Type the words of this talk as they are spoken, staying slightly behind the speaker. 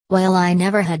While I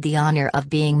never had the honor of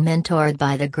being mentored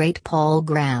by the great Paul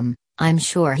Graham, I'm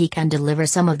sure he can deliver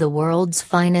some of the world's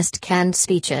finest canned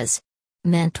speeches.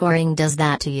 Mentoring does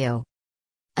that to you.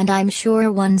 And I'm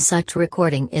sure one such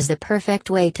recording is the perfect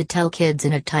way to tell kids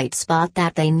in a tight spot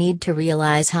that they need to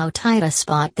realize how tight a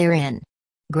spot they're in.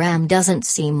 Graham doesn't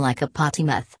seem like a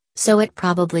polymath, so it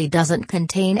probably doesn't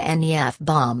contain any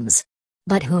F-bombs.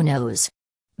 But who knows?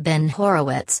 Ben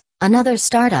Horowitz, another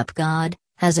startup god,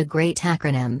 has a great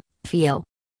acronym, FIO.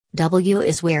 W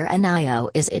is where an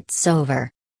IO is, it's over.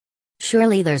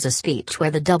 Surely there's a speech where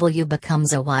the W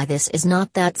becomes a Y. This is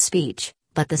not that speech,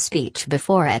 but the speech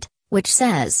before it, which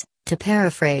says, to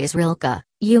paraphrase Rilke,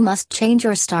 you must change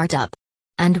your startup.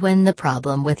 And when the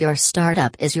problem with your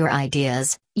startup is your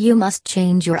ideas, you must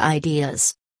change your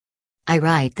ideas. I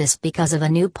write this because of a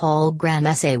new Paul Graham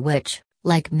essay which,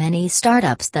 like many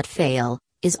startups that fail,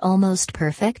 is almost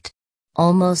perfect.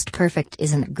 Almost perfect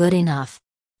isn't good enough.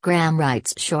 Graham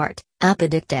writes short,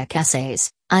 apodictic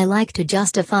essays. I like to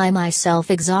justify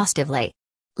myself exhaustively.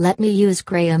 Let me use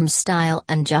Graham's style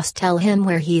and just tell him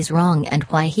where he's wrong and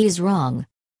why he's wrong.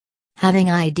 Having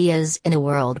ideas in a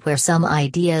world where some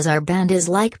ideas are banned is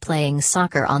like playing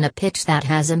soccer on a pitch that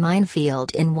has a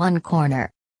minefield in one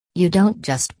corner. You don't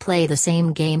just play the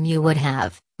same game you would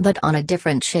have, but on a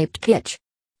different shaped pitch.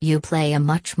 You play a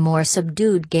much more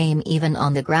subdued game even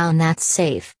on the ground that's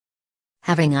safe.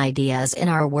 Having ideas in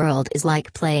our world is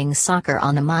like playing soccer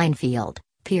on a minefield,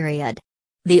 period.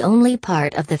 The only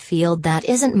part of the field that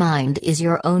isn't mined is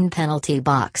your own penalty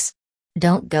box.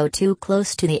 Don't go too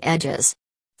close to the edges.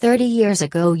 30 years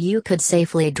ago you could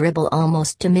safely dribble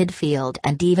almost to midfield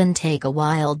and even take a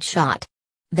wild shot.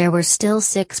 There were still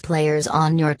 6 players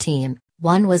on your team,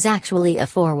 one was actually a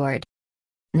forward.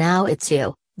 Now it's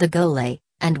you, the goalie,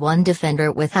 and one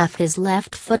defender with half his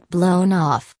left foot blown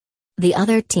off. The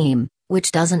other team,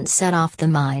 which doesn't set off the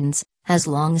mines, has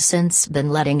long since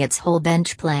been letting its whole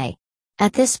bench play.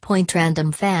 At this point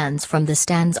random fans from the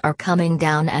stands are coming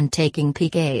down and taking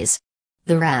PKs.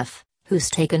 The ref,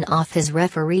 who's taken off his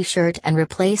referee shirt and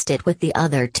replaced it with the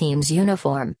other team's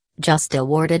uniform, just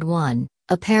awarded one.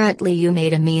 Apparently you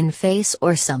made a mean face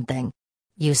or something.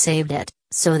 You saved it,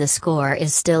 so the score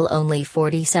is still only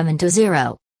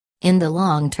 47-0. In the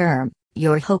long term,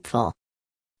 you're hopeful.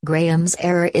 Graham's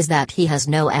error is that he has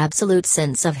no absolute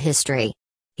sense of history.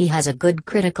 He has a good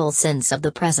critical sense of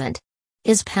the present.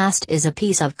 His past is a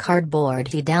piece of cardboard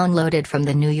he downloaded from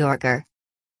the New Yorker.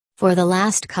 For the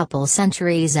last couple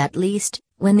centuries at least,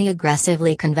 when the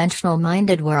aggressively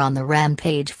conventional-minded were on the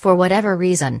rampage for whatever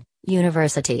reason,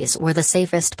 universities were the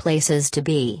safest places to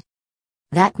be.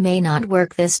 That may not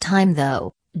work this time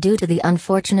though, due to the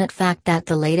unfortunate fact that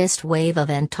the latest wave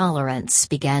of intolerance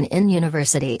began in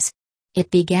universities. It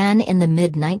began in the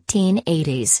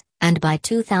mid-1980s, and by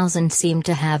 2000 seemed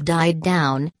to have died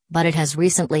down, but it has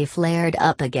recently flared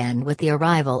up again with the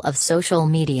arrival of social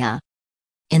media.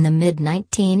 In the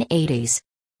mid-1980s,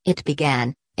 it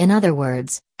began, in other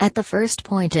words, at the first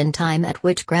point in time at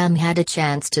which Graham had a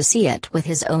chance to see it with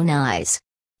his own eyes.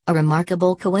 A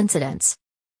remarkable coincidence.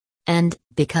 And,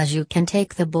 because you can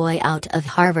take the boy out of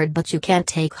Harvard but you can't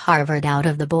take Harvard out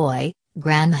of the boy,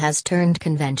 Graham has turned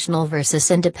conventional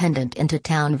versus independent into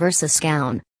town versus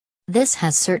gown. This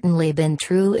has certainly been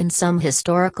true in some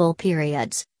historical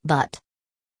periods, but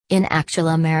in actual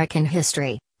American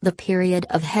history, the period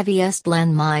of heaviest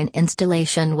landmine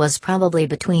installation was probably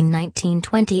between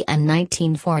 1920 and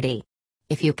 1940.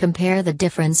 If you compare the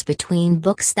difference between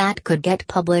books that could get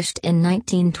published in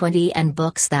 1920 and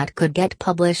books that could get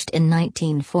published in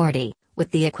 1940,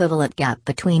 with the equivalent gap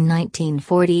between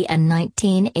 1940 and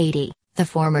 1980, the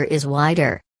former is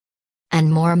wider.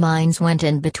 And more mines went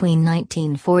in between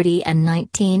 1940 and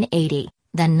 1980,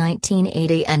 than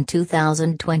 1980 and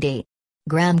 2020.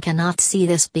 Graham cannot see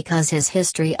this because his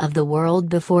history of the world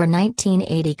before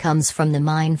 1980 comes from the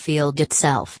minefield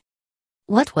itself.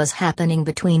 What was happening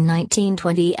between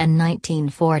 1920 and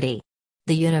 1940?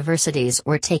 The universities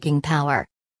were taking power.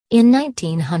 In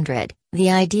 1900,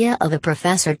 the idea of a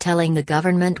professor telling the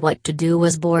government what to do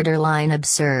was borderline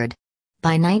absurd.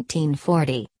 By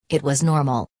 1940, it was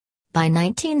normal. By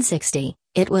 1960,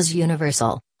 it was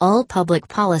universal. All public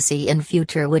policy in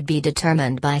future would be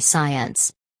determined by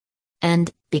science. And,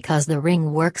 because the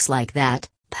ring works like that,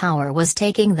 power was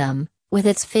taking them, with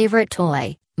its favorite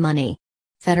toy, money.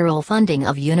 Federal funding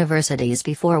of universities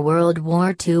before World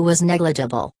War II was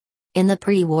negligible. In the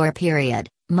pre-war period,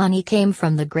 money came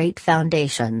from the great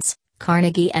foundations,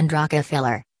 Carnegie and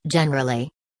Rockefeller, generally.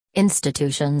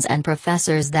 Institutions and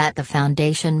professors that the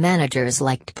foundation managers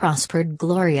liked prospered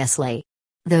gloriously.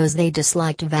 Those they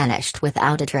disliked vanished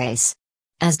without a trace.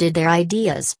 As did their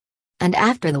ideas. And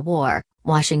after the war,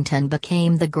 Washington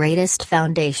became the greatest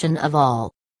foundation of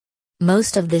all.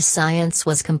 Most of this science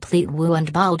was complete woo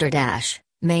and balderdash,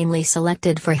 mainly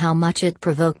selected for how much it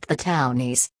provoked the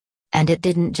townies. And it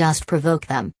didn't just provoke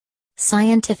them.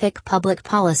 Scientific public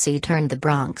policy turned the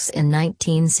Bronx in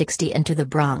 1960 into the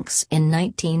Bronx in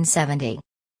 1970.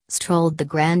 Strolled the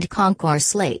Grand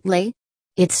Concourse lately?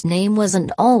 Its name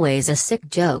wasn't always a sick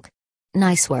joke.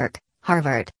 Nice work,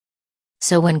 Harvard.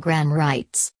 So when Graham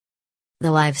writes,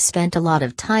 though I've spent a lot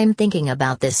of time thinking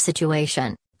about this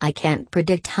situation, I can't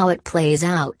predict how it plays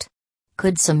out.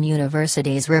 Could some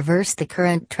universities reverse the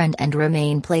current trend and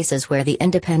remain places where the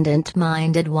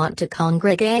independent-minded want to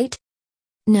congregate?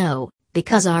 No,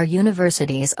 because our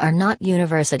universities are not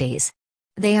universities.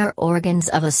 They are organs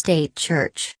of a state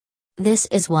church. This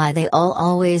is why they all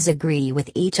always agree with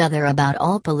each other about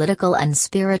all political and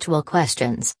spiritual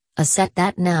questions, a set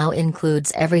that now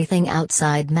includes everything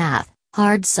outside math,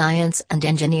 hard science and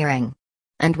engineering.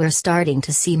 And we're starting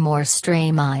to see more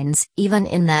stray minds even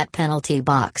in that penalty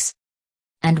box.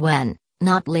 And when,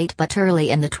 not late but early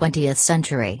in the 20th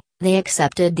century, they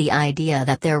accepted the idea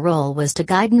that their role was to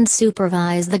guide and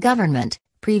supervise the government,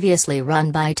 previously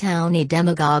run by towny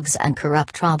demagogues and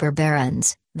corrupt robber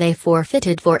barons, they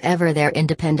forfeited forever their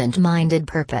independent-minded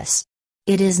purpose.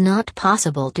 It is not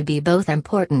possible to be both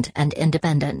important and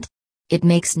independent. It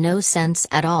makes no sense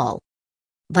at all.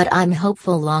 But I'm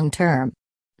hopeful long-term.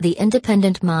 The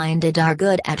independent-minded are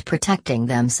good at protecting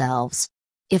themselves.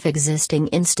 If existing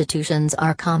institutions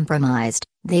are compromised,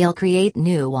 they'll create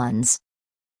new ones.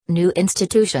 New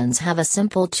institutions have a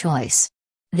simple choice.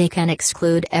 They can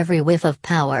exclude every whiff of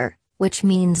power, which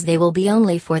means they will be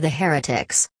only for the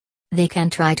heretics. They can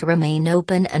try to remain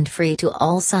open and free to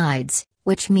all sides,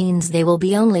 which means they will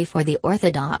be only for the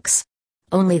orthodox.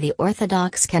 Only the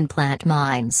orthodox can plant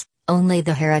mines, only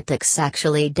the heretics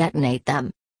actually detonate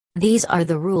them. These are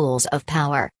the rules of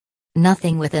power.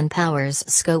 Nothing within power's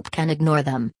scope can ignore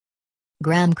them.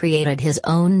 Graham created his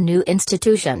own new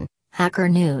institution, Hacker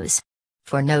News.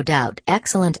 For no doubt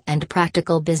excellent and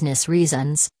practical business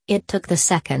reasons, it took the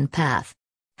second path.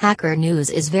 Hacker News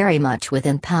is very much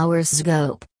within power's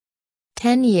scope.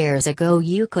 10 years ago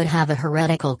you could have a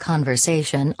heretical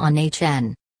conversation on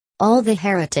HN. All the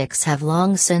heretics have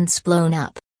long since blown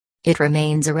up. It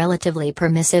remains a relatively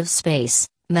permissive space.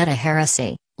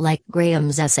 Meta-heresy, like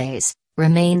Graham's essays,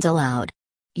 remains allowed.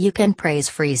 You can praise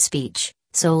free speech,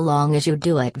 so long as you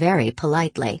do it very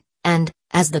politely, and,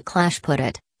 as The Clash put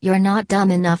it, you're not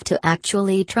dumb enough to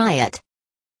actually try it.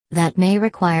 That may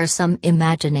require some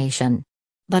imagination.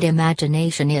 But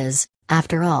imagination is,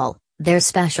 after all, their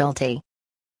specialty.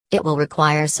 It will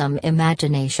require some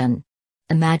imagination.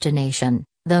 Imagination,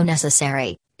 though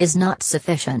necessary, is not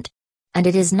sufficient. And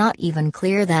it is not even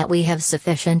clear that we have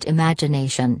sufficient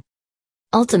imagination.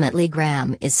 Ultimately,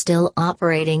 Graham is still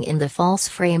operating in the false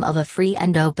frame of a free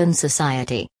and open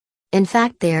society. In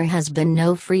fact, there has been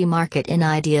no free market in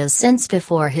ideas since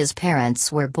before his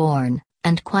parents were born,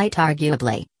 and quite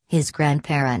arguably, his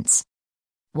grandparents.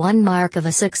 One mark of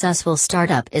a successful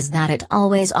startup is that it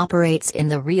always operates in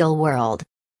the real world.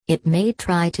 It may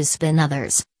try to spin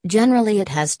others, generally it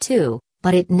has too,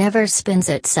 but it never spins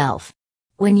itself.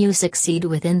 When you succeed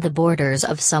within the borders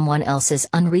of someone else's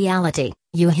unreality,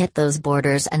 you hit those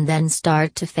borders and then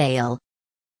start to fail.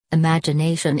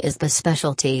 Imagination is the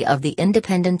specialty of the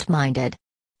independent-minded.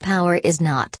 Power is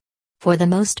not. For the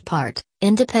most part,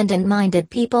 independent-minded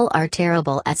people are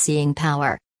terrible at seeing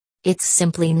power. It's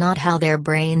simply not how their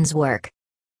brains work.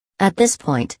 At this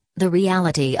point, the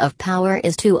reality of power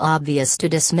is too obvious to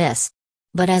dismiss.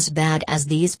 But as bad as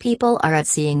these people are at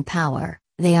seeing power,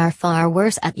 they are far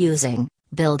worse at using,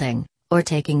 building, or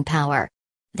taking power.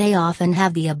 They often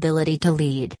have the ability to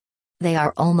lead. They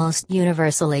are almost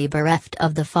universally bereft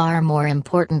of the far more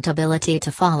important ability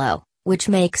to follow, which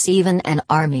makes even an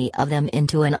army of them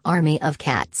into an army of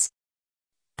cats.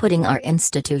 Putting our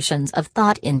institutions of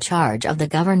thought in charge of the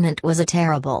government was a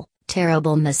terrible,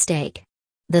 terrible mistake.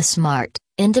 The smart,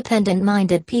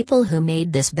 independent-minded people who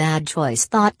made this bad choice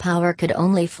thought power could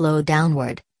only flow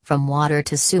downward, from water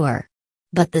to sewer.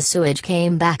 But the sewage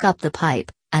came back up the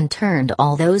pipe, and turned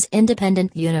all those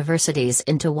independent universities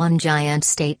into one giant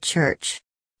state church.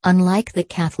 Unlike the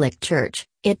Catholic Church,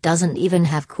 it doesn't even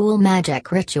have cool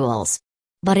magic rituals.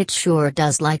 But it sure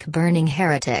does like burning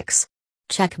heretics.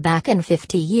 Check back in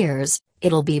 50 years,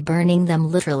 it'll be burning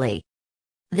them literally.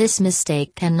 This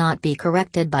mistake cannot be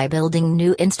corrected by building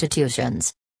new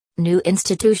institutions. New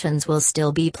institutions will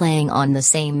still be playing on the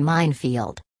same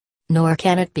minefield. Nor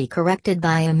can it be corrected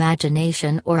by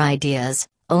imagination or ideas,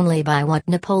 only by what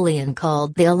Napoleon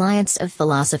called the alliance of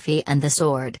philosophy and the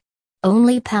sword.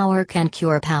 Only power can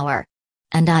cure power.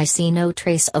 And I see no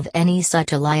trace of any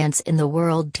such alliance in the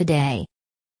world today.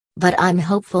 But I'm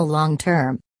hopeful long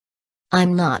term.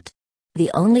 I'm not.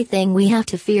 The only thing we have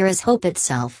to fear is hope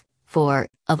itself, for,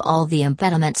 of all the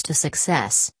impediments to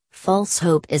success, false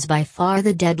hope is by far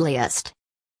the deadliest.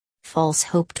 False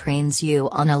hope trains you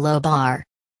on a low bar.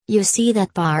 You see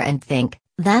that bar and think,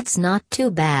 that's not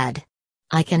too bad.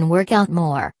 I can work out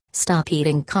more, stop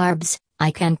eating carbs,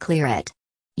 I can clear it.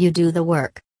 You do the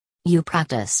work. You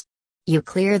practice. You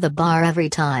clear the bar every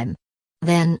time.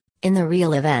 Then, in the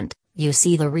real event, you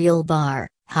see the real bar,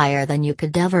 higher than you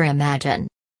could ever imagine.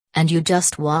 And you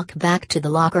just walk back to the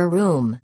locker room,